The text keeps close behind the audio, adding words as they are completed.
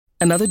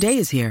Another day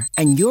is here,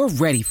 and you're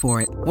ready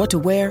for it. What to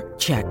wear?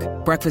 Check.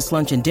 Breakfast,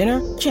 lunch, and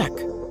dinner? Check.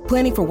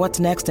 Planning for what's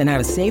next and how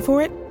to save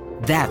for it?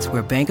 That's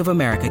where Bank of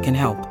America can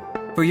help.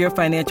 For your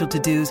financial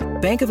to-dos,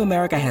 Bank of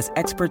America has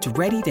experts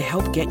ready to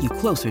help get you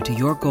closer to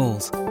your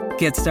goals.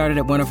 Get started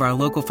at one of our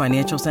local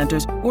financial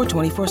centers or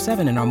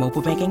 24/7 in our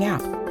mobile banking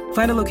app.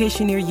 Find a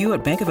location near you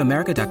at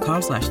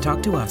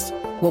bankofamerica.com/talktous.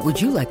 What would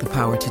you like the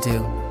power to do?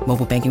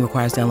 Mobile banking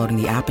requires downloading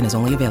the app and is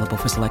only available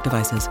for select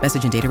devices.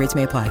 Message and data rates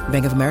may apply.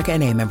 Bank of America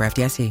N.A., member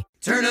FDIC.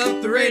 Turn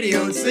up the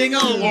radio and sing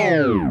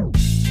along.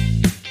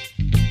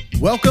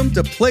 Welcome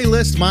to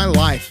Playlist My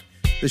Life,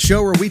 the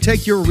show where we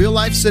take your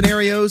real-life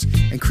scenarios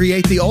and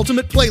create the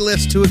ultimate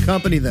playlist to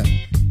accompany them.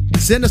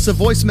 Send us a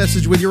voice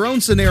message with your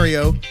own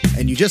scenario,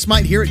 and you just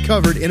might hear it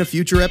covered in a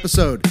future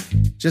episode.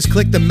 Just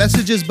click the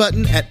messages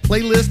button at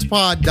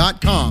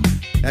playlistpod.com.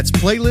 That's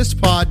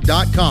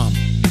playlistpod.com.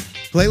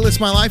 Playlist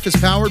My Life is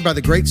powered by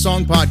the Great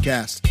Song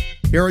Podcast.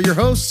 Here are your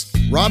hosts,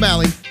 Rob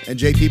Alley and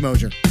JP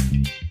Mosier.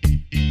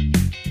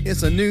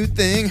 It's a new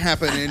thing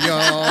happening,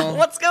 y'all.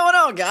 What's going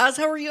on, guys?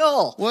 How are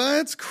y'all?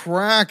 What's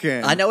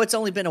cracking? I know it's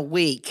only been a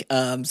week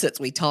since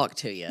we talked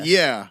to you.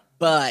 Yeah.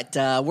 But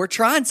we're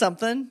trying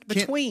something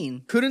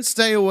between. Couldn't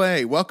stay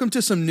away. Welcome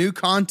to some new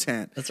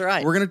content. That's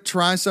right. We're going to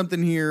try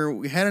something here.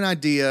 We had an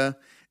idea,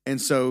 and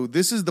so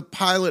this is the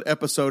pilot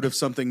episode of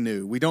something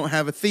new. We don't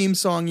have a theme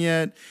song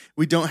yet.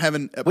 We don't have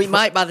we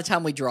might by the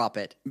time we drop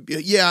it.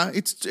 Yeah,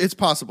 it's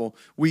possible.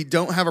 We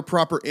don't have a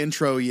proper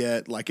intro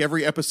yet. Like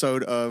every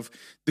episode of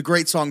the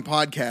Great Song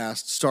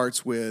Podcast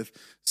starts with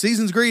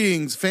season's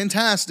greetings,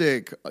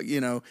 fantastic,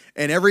 and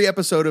every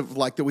episode of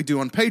like that we do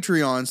on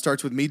Patreon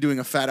starts with me doing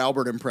a Fat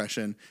Albert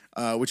impression,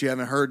 which you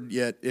haven't heard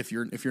yet if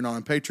you're not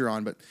on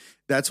Patreon, but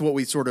that's what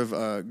we sort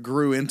of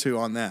grew into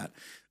on that.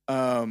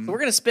 We're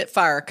going to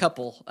spitfire a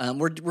couple.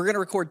 We're going to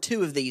record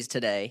 2 of these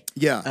today.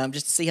 Yeah.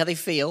 Just to see how they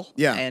feel.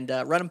 Yeah. And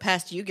run them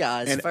past you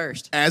guys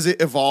first. As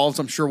it evolves,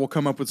 I'm sure we'll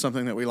come up with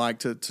something that we like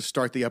to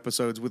start the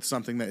episodes with,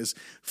 something that is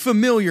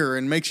familiar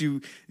and makes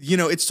you,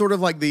 it's sort of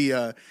like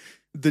the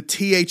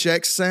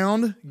THX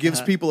sound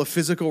gives people a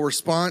physical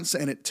response,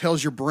 and it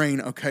tells your brain,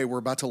 okay, we're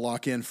about to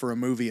lock in for a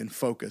movie and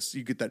focus.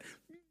 You get that.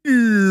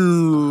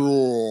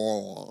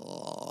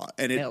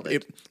 And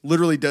it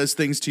literally does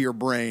things to your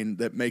brain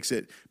that makes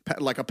it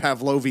like a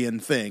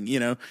Pavlovian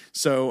thing,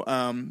 So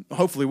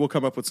hopefully we'll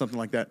come up with something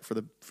like that for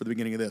the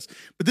beginning of this.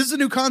 But this is a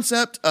new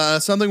concept,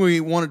 something we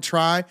want to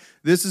try.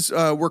 This is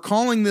we're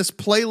calling this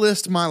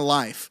Playlist My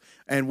Life,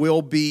 and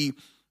we'll be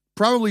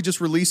probably just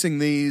releasing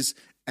these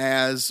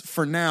as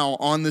for now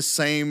on the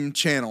same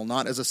channel,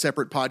 not as a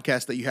separate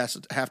podcast that you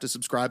have to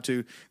subscribe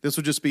to. This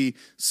will just be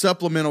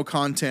supplemental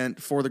content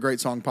for the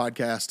Great Song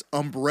Podcast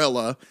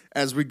umbrella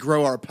as we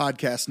grow our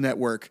podcast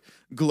network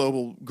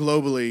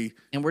globally.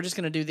 And we're just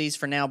going to do these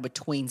for now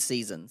between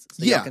seasons,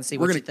 so y'all can see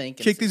what you think.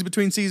 Kick these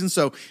between seasons.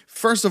 So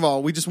first of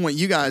all, we just want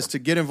you guys to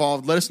get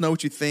involved. Let us know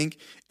what you think.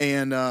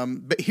 And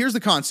but here's the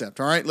concept.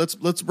 All right, let's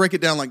break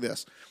it down like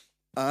this.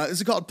 This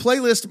is called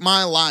Playlist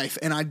My Life,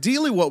 and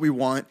ideally what we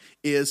want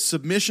is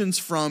submissions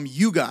from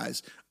you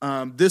guys.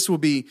 This will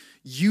be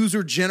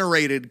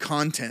user-generated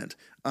content.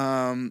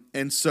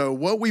 And so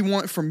what we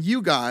want from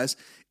you guys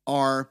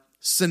are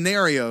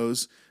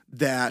scenarios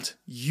that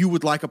you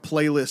would like a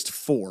playlist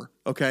for,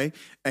 okay?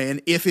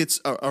 And if it's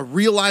a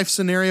real-life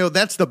scenario,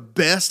 that's the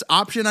best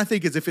option, I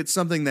think, is if it's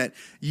something that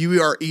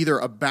you are either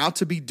about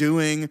to be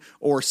doing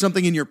or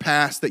something in your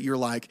past that you're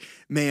like,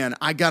 man,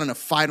 I got in a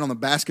fight on the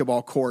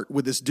basketball court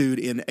with this dude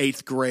in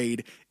 8th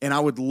grade, and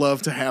I would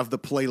love to have the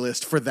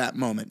playlist for that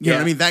moment. You know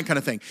what I mean? That kind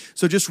of thing.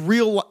 So just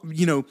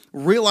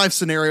real-life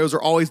scenarios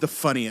are always the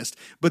funniest,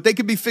 but they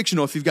could be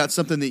fictional if you've got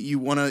something that you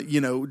want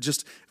to,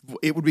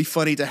 it would be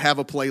funny to have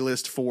a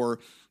playlist for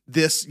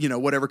this,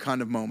 whatever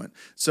kind of moment.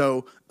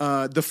 So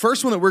the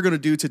first one that we're going to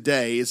do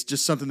today is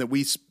just something that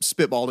we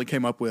spitballed and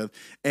came up with.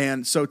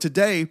 And so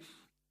today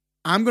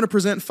I'm going to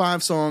present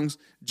 5 songs.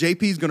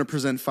 JP's going to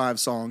present 5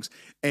 songs,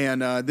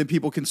 and then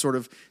people can sort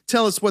of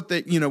tell us what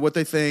they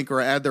think,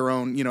 or add their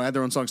own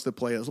songs to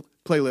the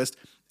playlist.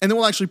 And then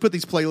we'll actually put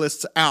these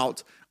playlists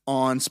out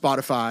on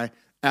Spotify,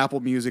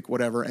 Apple Music,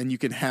 whatever, and you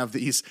can have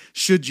these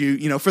should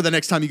you, for the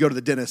next time you go to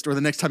the dentist or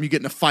the next time you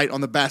get in a fight on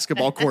the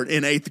basketball court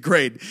in 8th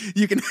grade,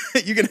 you can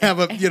have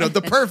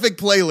the perfect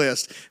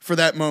playlist for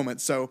that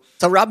moment. So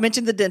Rob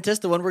mentioned the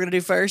dentist. The one we're going to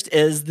do first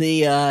is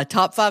the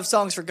top 5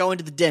 songs for going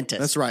to the dentist.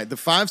 That's right. The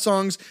 5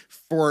 songs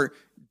for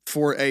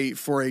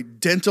a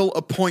dental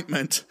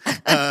appointment.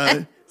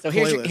 So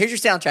here's your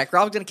soundtrack.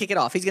 Rob's going to kick it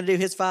off. He's going to do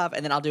his 5,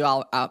 and then I'll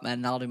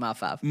do my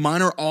 5.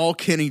 Mine are all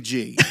Kenny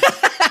G.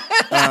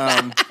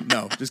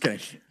 No, just kidding.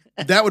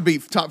 That would be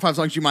top 5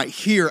 songs you might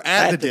hear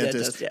at the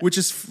dentist, which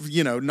is,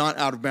 not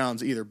out of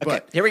bounds either. Okay,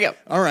 but here we go.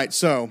 All right,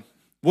 so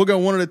we'll go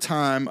one at a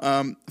time.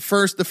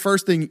 The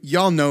first thing,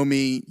 y'all know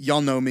me.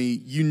 I'm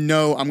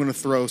going to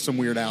throw some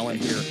Weird Al in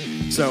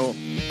here. So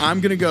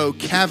I'm going to go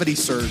Cavity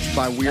Search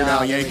by Weird Al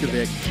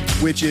Yankovic,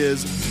 which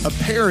is a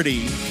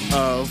parody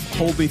of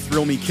Hold Me,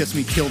 Thrill Me, Kiss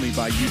Me, Kill Me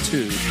by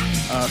U2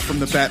 from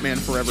the Batman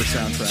Forever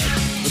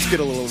soundtrack. Let's get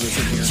a little of this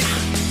in here.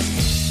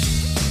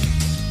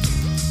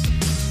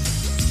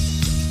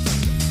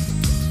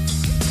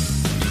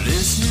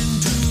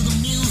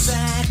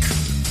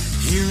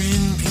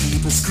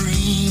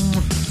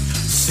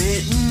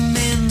 Sitting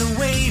in the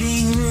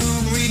waiting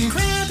room, reading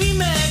crappy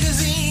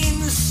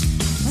magazines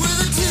with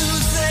a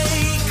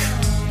toothache.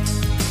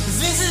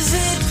 This is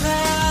it,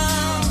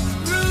 pal.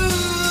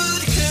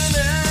 Root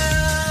canal.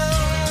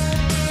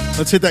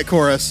 Let's hit that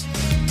chorus.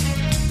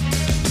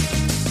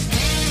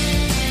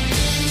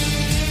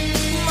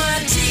 My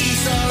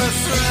teeth are a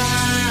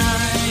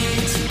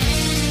fright.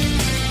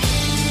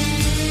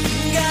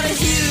 Got a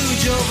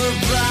huge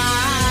overbite.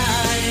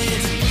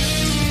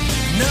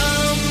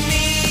 Numb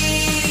me,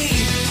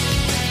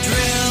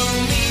 drill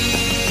me,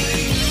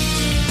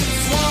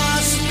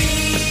 floss me,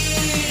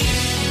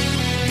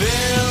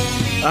 bill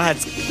me. Oh,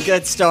 that's a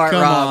good start,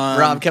 Come Rob. on,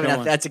 Rob coming come out.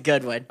 on. That's a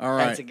good one. All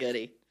right. That's a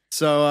goodie.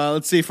 So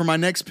let's see. For my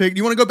next pick, do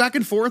you want to go back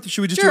and forth? Or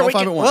should we just do all we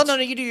five can, at once? well,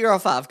 no, you do your all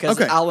five because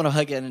Okay. I want to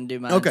hook in and do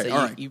mine. Okay, so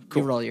all right, you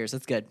cool. roll yours.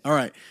 That's good. All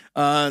right.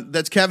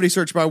 That's Cavity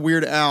Search by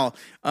Weird Al.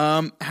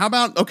 How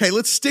about, okay,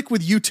 let's stick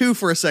with U2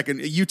 for a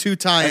second. U2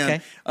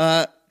 tie-in.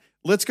 Okay.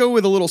 Let's go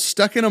with a little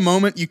Stuck in a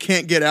Moment You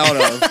Can't Get Out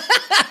Of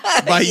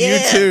by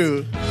Yes.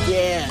 U2.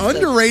 Yeah.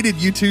 Underrated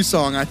U2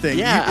 song, I think.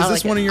 Yeah. Is I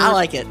this like one it. of your? I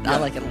like it. Yeah. I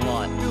like it a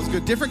lot. Feels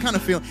good. Different kind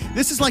of feeling.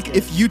 This is like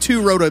if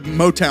U2 wrote a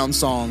Motown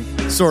song,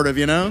 sort of,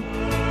 you know?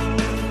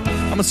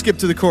 I'm going to skip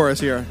to the chorus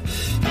here. You've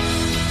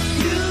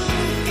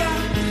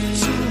got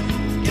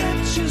to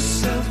get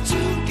yourself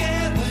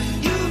together.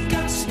 You've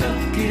got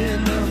stuck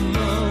in a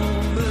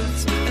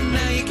moment, and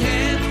now you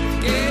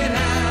can't get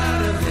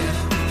out of it.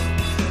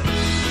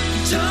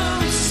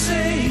 Don't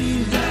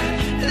say that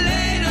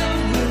later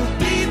will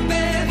be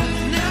better.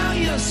 Now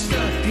you're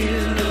stuck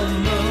in a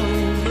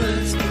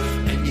moment,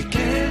 and you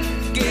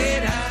can't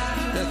get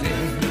out of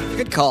it.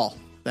 Good call.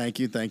 Thank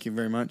you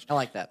very much. I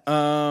like that.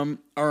 All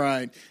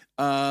right.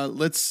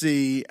 Let's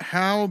see.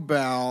 How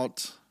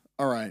about?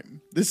 All right.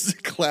 This is a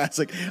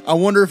classic. I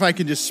wonder if I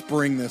can just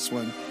spring this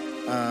one,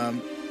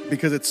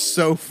 because it's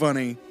so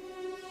funny.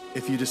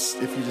 If you just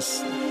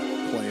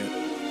play it.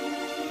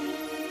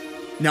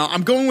 Now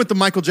I'm going with the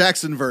Michael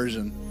Jackson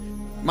version.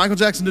 Michael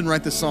Jackson didn't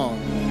write this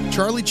song.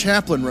 Charlie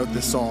Chaplin wrote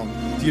this song.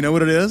 Do you know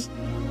what it is?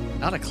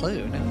 Not a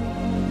clue. No.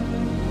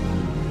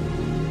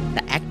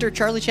 The actor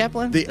Charlie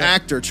Chaplin. The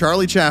actor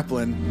Charlie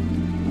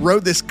Chaplin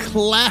wrote this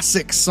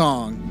classic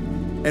song.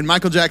 And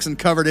Michael Jackson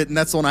covered it, and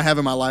that's the one I have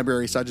in my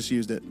library, so I just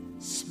used it.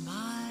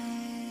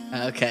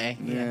 Okay.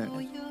 Yeah.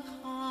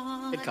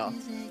 Good call.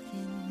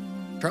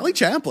 Charlie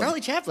Chaplin. Charlie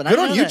Chaplin. I Good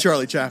didn't on know you, that.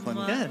 Charlie Chaplin.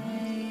 Good.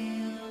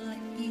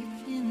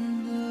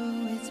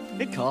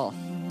 Good call.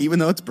 Even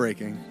though it's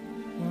breaking.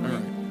 All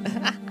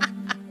right.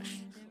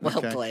 Well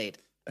Okay. played.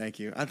 Thank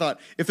you. I thought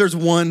if there's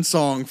one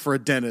song for a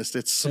dentist,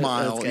 it's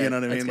Smile. That's You good. know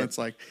what I That's mean? good. It's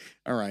like,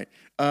 all right.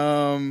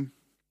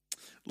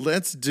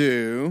 Let's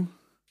do.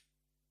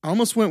 I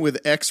almost went with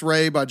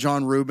X-Ray by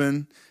John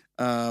Rubin,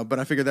 but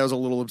I figured that was a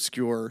little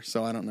obscure,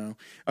 so I don't know.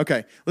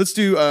 Okay, let's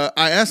do. I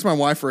asked my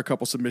wife for a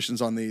couple submissions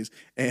on these,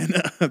 and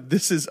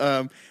this is.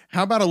 How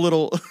about a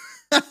little?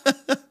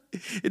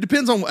 It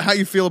depends on how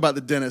you feel about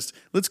the dentist.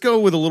 Let's go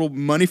with a little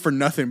Money for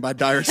Nothing by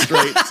Dire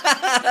Straits.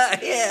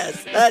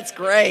 Yes, that's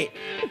great.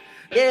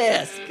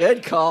 Yes,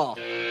 good call.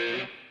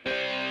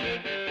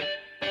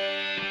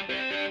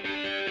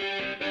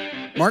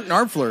 Mark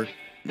Knopfler,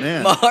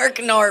 man, Mark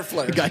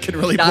Knopfler. the guy can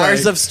really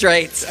Dyers play. of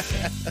Straits.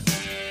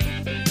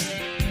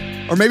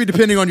 Or maybe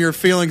depending on your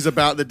feelings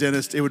about the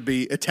dentist, it would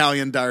be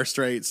Italian Dire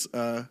Straits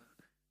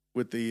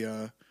with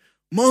the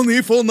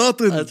Money for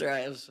Nothing. That's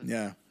right.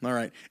 Yeah. All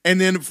right. And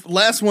then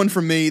last one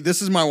from me.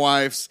 This is my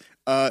wife's.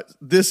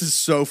 This is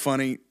so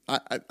funny.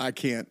 I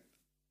can't.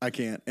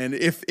 And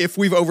if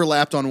we've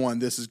overlapped on one,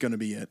 this is going to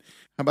be it.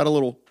 How about a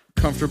little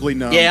Comfortably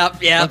Numb?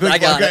 Yep, I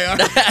got Okay, all it.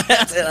 right.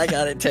 That's it. I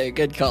got it too.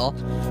 Good call.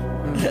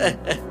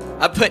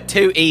 I put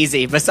Too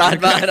Easy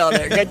beside mine on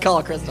there. Good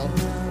call, Crystal.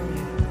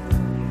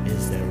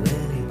 Is there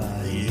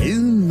anybody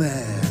You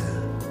man.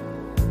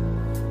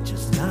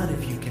 just not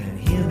if you can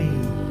hear me?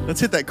 Let's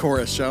hit that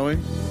chorus, shall we?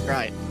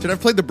 Right. Should I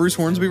have played the Bruce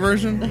Hornsby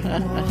version?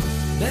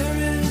 There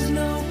is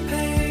no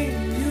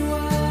pain, you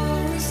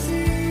are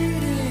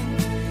receding.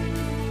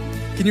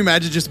 Can you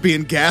imagine just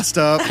being gassed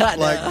up?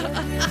 Like,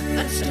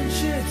 Distant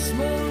shit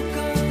smoke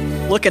on.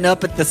 Looking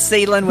up at the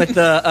ceiling with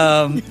the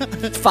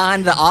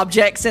find the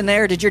objects in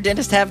there. Did your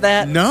dentist have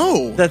that?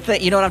 no. The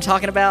thing, you know what I'm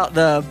talking about?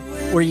 The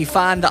where you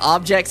find the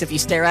objects if you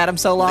stare at them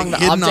so long,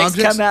 Like the hidden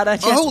objects come out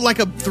at you. Oh, like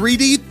a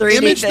 3D, 3D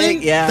image thing?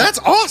 thing? Yeah. That's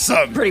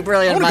awesome. Pretty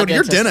brilliant, I want to my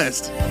go to your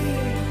dentist.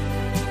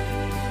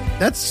 dentist.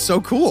 That's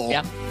so cool.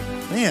 Yeah.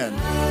 Man.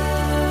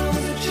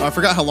 Oh, I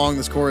forgot how long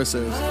this chorus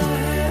is.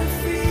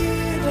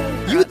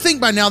 You would think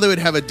by now they would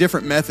have a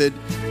different method,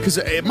 because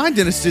at my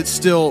dentist, it's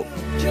still,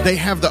 they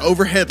have the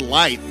overhead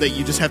light that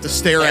you just have to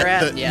stare Stare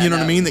at. at? Yeah, you know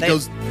what I no. mean? That They-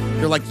 goes,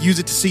 they're like, use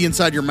it to see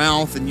inside your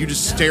mouth, and you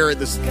just stare at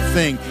this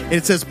thing. And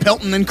it says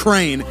Pelton and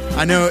Crane.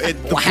 I know the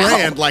Wow.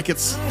 brand, like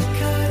it's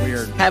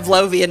weird.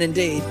 Pavlovian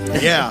indeed.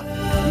 Yeah.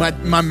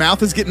 My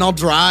mouth is getting all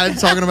dried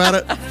talking about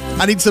it.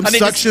 I need some I need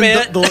to suction.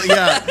 spit.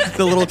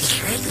 The little.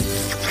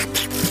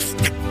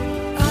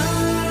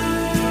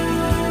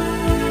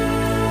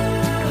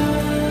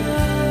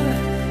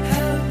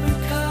 Have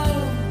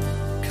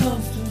become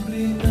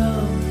comfortably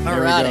numb. There we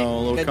Alrighty. go, a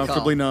little Good call.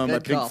 Comfortably Numb by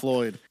Good Pink call.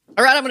 Floyd.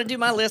 All right, I'm going to do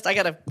my list. I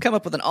got to come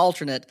up with an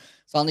alternate,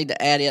 so I'll need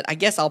to add it. I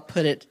guess I'll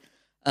put it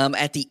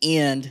at the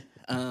end,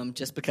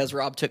 just because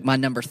Rob took my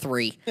number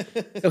 3.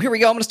 So here we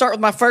go. I'm going to start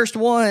with my first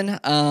one.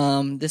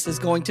 This is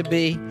going to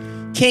be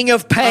King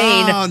of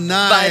Pain Oh,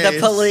 by The nice.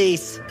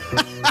 Police.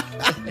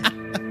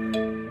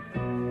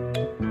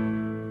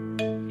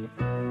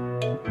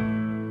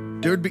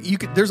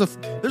 There's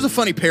a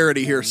funny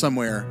parody here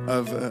somewhere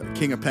of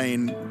King of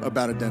Pain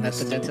about a dentist.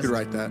 That's a dentist. You could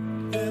write that.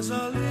 There's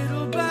a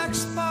little black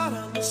spot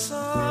on the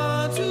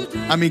sun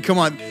today. I mean, come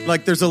on.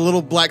 Like, there's a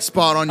little black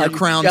spot on your On your-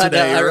 crown yeah,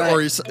 today, no, or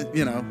right.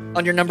 you know,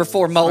 On your number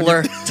 4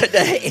 molar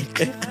today.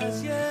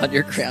 On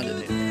your crown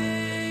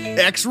today.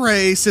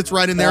 X-ray sits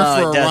right in there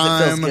Oh, for it a does. It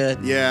rhyme. feels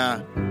good.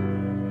 Yeah.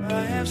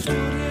 I have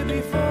stood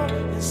here before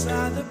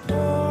inside the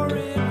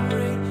pouring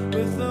rain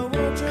with the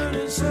world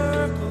turning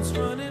circles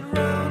running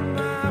round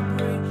my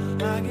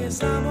brain. I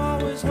guess I'm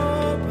always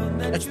hoping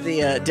that That's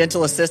the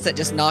dental assistant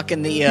just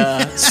knocking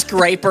the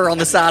scraper on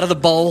the side of the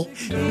bowl.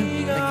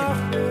 Anyway,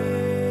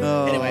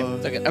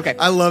 it's okay. Okay.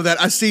 I love that.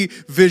 I see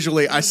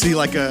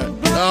like a,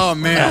 oh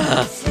man.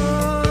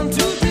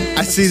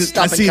 I see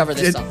Stop and cover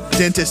this song.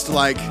 dentist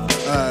like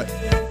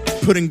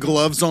putting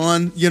gloves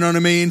on, you know what I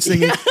mean?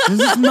 Singing, "This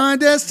is my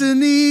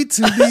destiny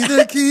to be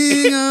the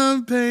king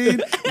of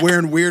pain."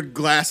 Wearing weird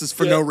glasses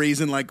for no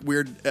reason, like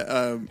weird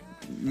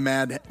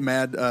mad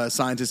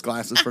scientist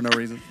glasses for no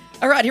reason.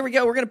 All right, here we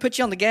go. We're going to put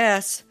you on the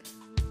gas,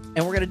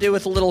 and we're going to do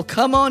with a little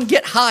Come On,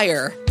 Get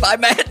Higher by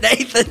Matt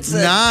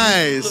Nathanson.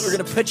 Nice. We're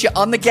going to put you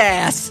on the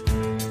gas.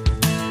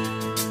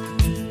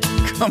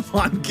 Come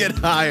on, get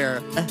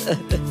higher.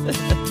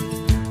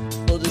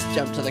 We'll just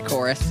jump to the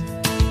chorus.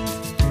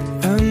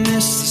 I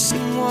miss the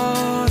same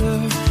water.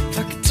 If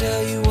I could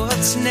tell you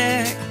what's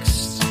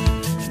next,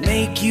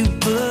 make you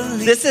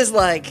believe. This is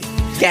like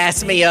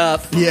Gas Me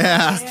Up.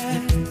 Yeah.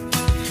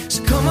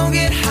 So come on,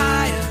 get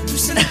higher.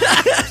 Loosen up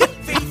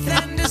faith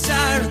and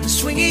desire. And the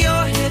swing of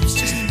your hips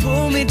just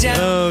pull me down.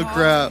 Oh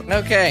crap.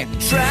 Okay,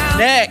 Drown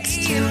next.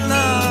 me in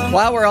love.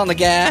 While we're on the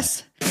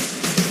gas,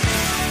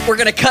 we're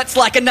going to Cuts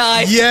Like a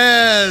Knife.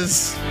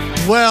 Yes.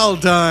 Well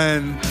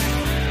done.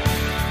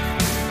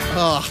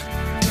 Oh,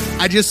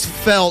 I just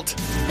felt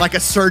like a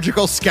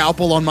surgical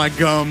scalpel on my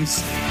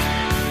gums.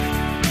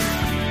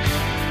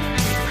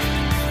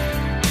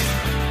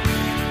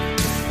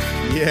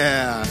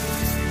 Yeah.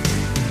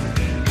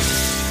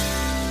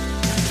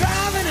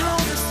 Driving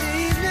home this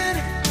evening,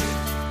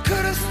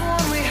 could have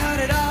sworn we had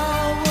it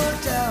all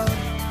worked out.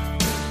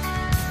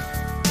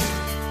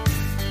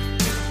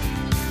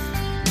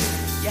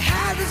 You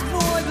had this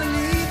boy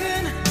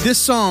believing, This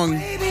song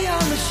maybe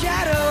on the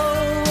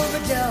shadow of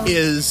a doubt.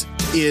 is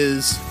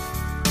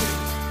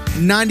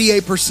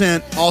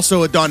 98%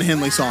 also a Don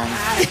Henley song.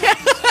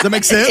 Does that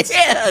make sense?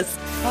 Yes.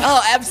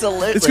 Oh,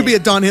 absolutely. This could be a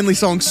Don Henley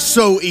song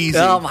so easy.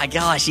 Oh my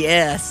gosh,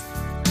 yes.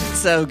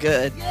 So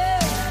good.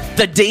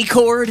 The D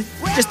chord,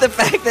 just the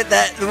fact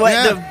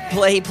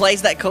that he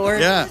plays that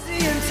chord. Yeah.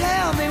 And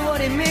tell me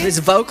what it means. His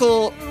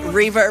vocal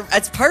reverb,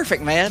 it's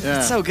perfect, man. Yeah.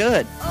 It's so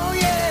good. Oh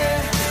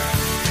yeah,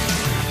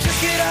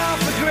 took it all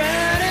for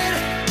granted,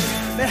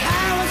 but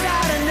how was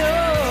I to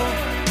know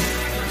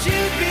that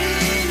you'd be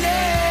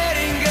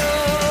letting go?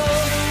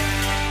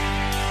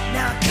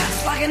 Now it cuts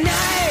like a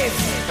knife,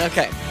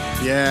 Okay,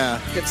 Yeah.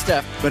 good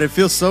stuff. But it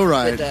feels so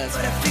right. It does.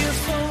 but it feels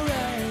so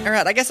right. All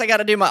right, I guess I got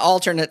to do my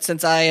alternate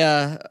since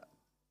I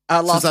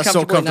lost Since I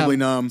so comfortably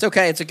numb. It's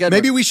okay. It's a good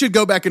Maybe one. we should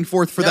go back and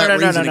forth for that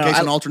reason in case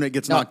an I- alternate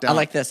gets no, knocked out. I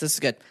like this. This is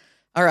good.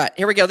 All right,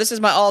 here we go. This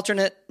is my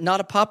alternate, not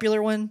a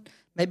popular one.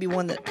 Maybe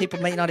one that people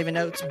may not even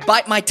know. It's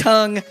Bite My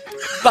Tongue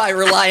by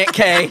Reliant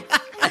K.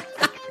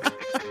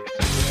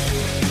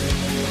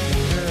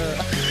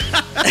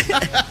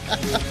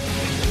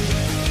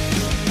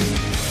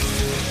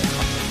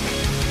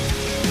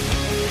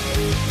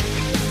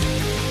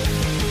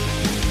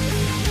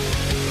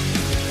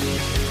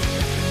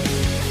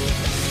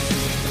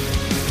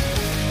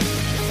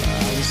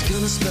 I was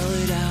gonna spell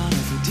it out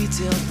every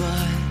detail,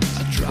 but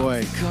I dropped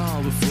Boy. the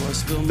call before I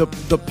spilled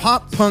The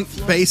pop punk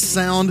bass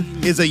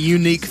sound is a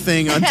unique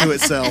thing unto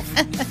itself.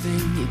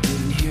 thing. You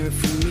didn't hear it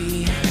from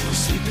me. I'm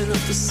sweeping up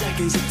the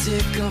seconds that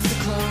tick off the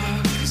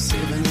clock.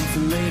 Saving it for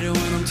later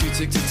when I'm too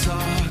tick to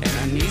talk. And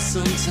I need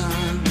some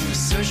time to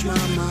search my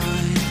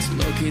mind to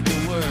locate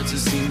the words that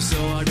seem so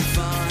hard to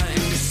find.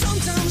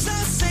 Sometimes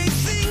I say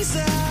things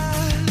that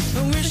I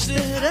wish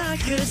that I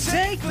could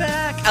take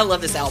back. I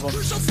love this album.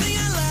 Crucial thing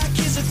I lack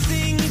is a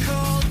thing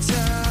called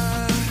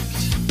tact.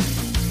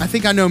 I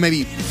think I know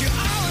maybe If you're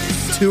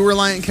always 2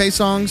 Reliant K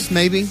songs,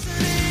 maybe. then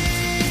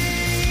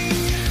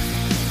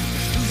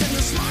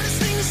the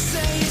smartest thing to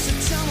say is to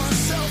tell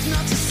myself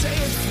not to say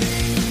a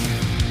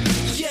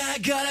thing. Yeah, I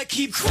gotta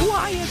keep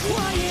quiet.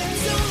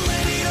 Don't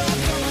let it all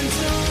come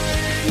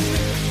undone.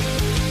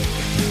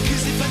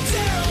 'Cause if I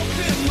dare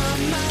open my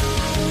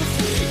mouth,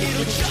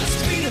 it'll just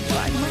be to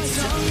bite my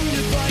tongue.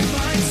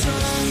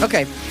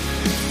 Okay,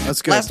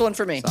 That's good. last one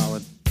for me.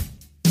 Solid.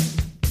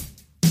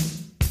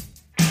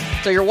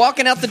 So you're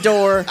walking out the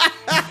door.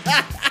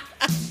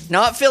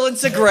 not feeling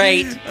so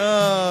great,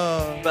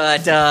 Oh.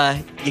 but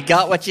you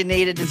got what you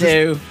needed to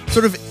do.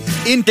 Sort of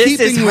in This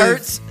keeping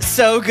hurts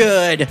so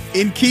good.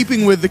 in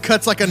keeping with the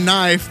cuts like a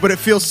knife, but it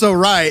feels so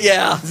right.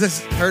 Yeah.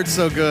 This hurts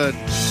so good.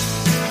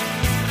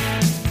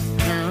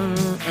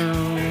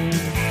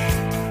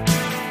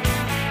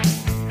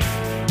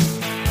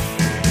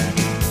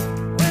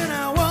 When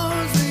I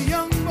was a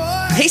young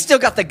boy, He's still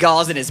got the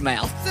gauze in his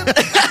mouth.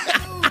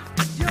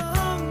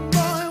 young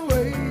boy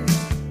ways.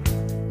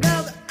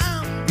 Now that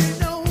I'm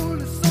getting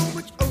older, so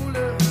much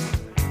older,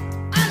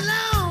 I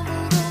long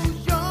for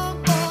those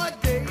young boy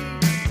days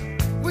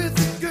with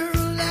a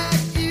girl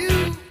like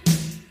you.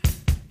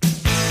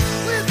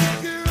 With a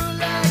girl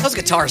like Those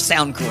guitars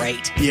sound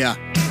great. Yeah.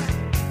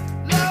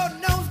 Lord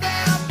knows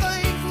there are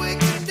things we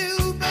can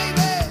do,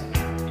 baby.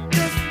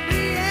 Just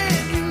me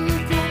and you.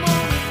 Come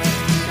on and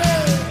make it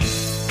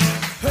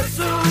hurt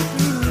so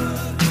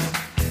good.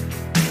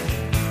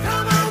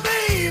 Come on,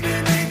 baby,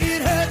 make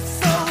it hurt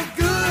so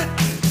good.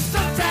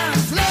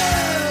 Sometimes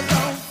love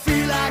don't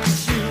feel like it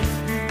should,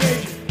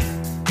 baby.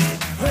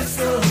 Hurt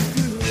so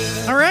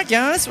good. All right,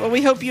 guys. Well,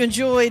 we hope you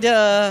enjoyed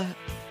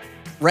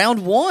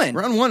round one.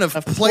 Round one of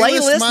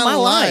Playlist My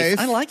Life.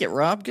 I like it,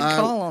 Rob. Good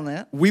call on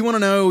that. We want to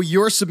know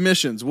your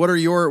submissions. What are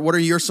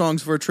your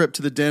songs for a trip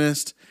to the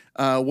dentist?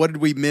 What did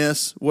we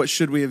miss? What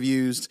should we have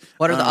used?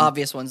 What are the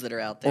obvious ones that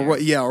are out there?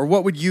 Or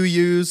what would you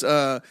use?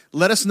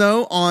 Let us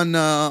know on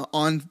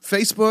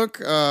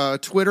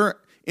Facebook, Twitter,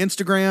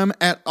 Instagram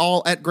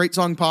at Great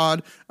Song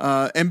Pod,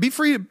 and be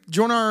free to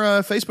join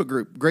our Facebook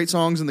group, Great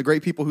Songs and the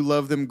Great People Who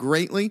Love Them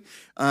Greatly,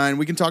 and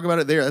we can talk about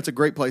it there. That's a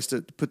great place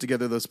to put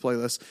together those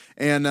playlists.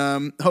 And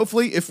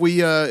hopefully, if we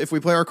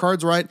play our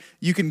cards right,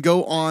 you can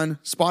go on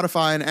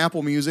Spotify and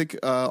Apple Music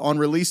on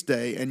release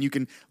day, and you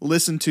can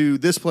listen to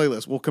this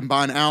playlist. We'll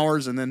combine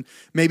ours and then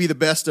maybe the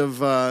best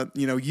of listener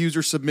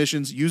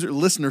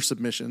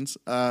submissions.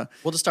 We'll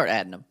just start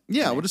adding them.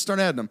 Yeah, we'll just start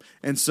adding them.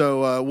 And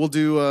so we'll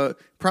do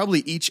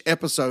probably each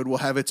episode will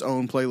have its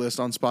own playlist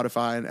on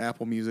Spotify and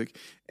Apple Music.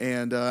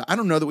 And I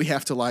don't know that we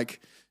have to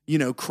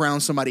crown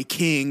somebody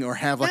king or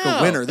have a No,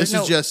 winner. This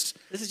there's is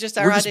This is just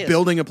our we're just ideas.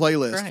 building a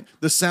playlist. Right.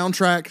 The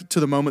soundtrack to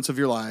the moments of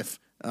your life.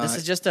 This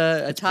is just a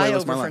Playlist tie My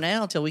over for Life.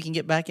 now until we can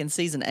get back in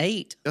season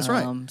 8. That's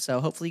right.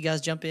 So hopefully you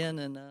guys jump in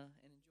and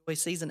enjoy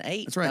season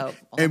 8. That's right. on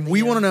And the,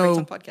 we want to Great know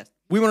Song Podcast.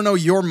 we want to know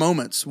your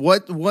moments.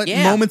 What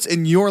Yeah. moments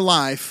in your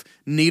life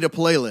need a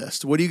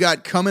playlist? What do you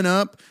got coming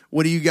up?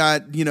 What do you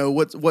got,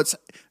 what's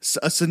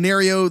a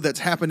scenario that's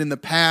happened in the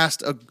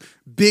past, a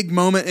big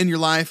moment in your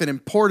life, an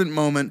important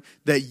moment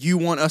that you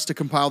want us to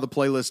compile the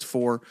playlist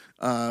for?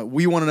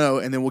 We want to know,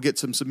 and then we'll get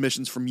some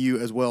submissions from you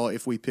as well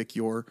if we pick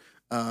your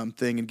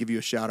thing and give you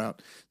a shout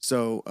out.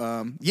 So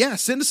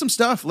send us some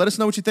stuff. Let us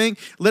know what you think.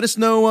 Let us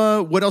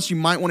know what else you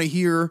might want to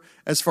hear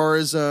as far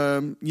as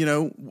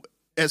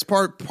as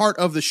part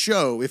of the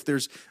show. If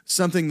there's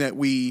something that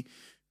we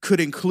could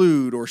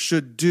include or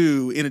should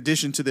do in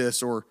addition to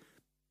this or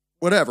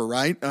whatever,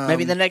 right?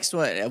 Maybe the next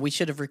one, we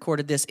should have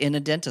recorded this in a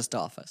dentist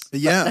office.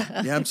 Yeah,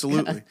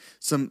 absolutely.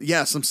 Some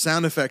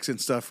sound effects and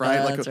stuff,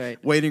 right? That's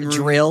right. Waiting room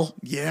Drill.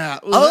 Yeah.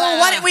 Oh,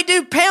 why didn't we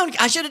do pound?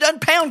 I should have done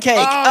pound cake.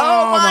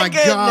 Oh, my my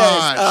goodness.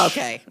 gosh.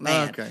 Okay,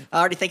 man. Okay. I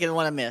already think of the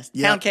one I missed.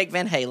 Yeah. Pound cake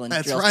Van Halen.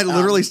 That's drill. right. It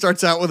literally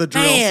starts out with a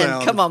drill man,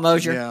 sound. come on,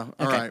 Mosier. Yeah.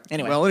 All Okay, right.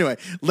 anyway. Well, anyway,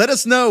 let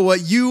us know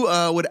what you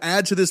would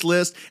add to this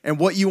list and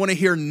what you want to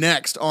hear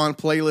next on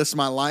Playlist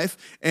My Life.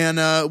 And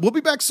we'll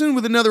be back soon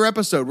with another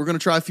episode. We're going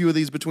to try a few of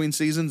these between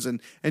seasons and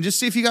just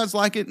see if you guys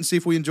like it and see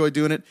if we enjoy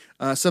doing it.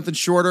 Something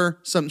short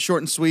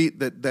and sweet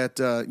that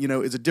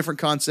is a different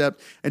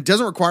concept and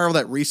doesn't require all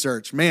that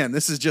research. Man,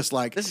 this is just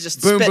boom,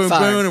 boom,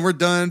 spitfire. boom, and we're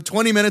done.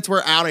 20 minutes,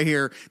 we're out of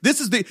here.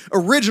 This is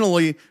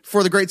originally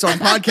for the Great Song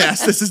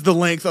Podcast. This is the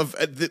length of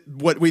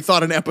what we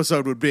thought an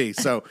episode would be.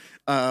 So,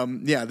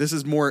 this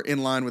is more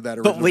in line with that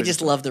original. But we vision.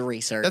 just love the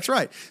research. That's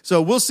right.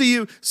 So we'll see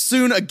you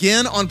soon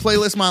again on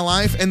Playlist My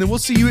Life, and then we'll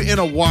see you in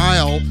a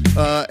while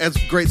as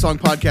Great Song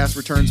Podcast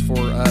returns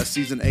for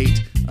season 8,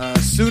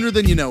 sooner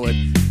than you know it.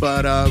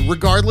 But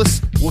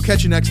regardless, we'll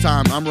catch you next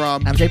time. I'm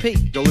Rob. I'm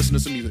JP. Go listen to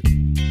some music.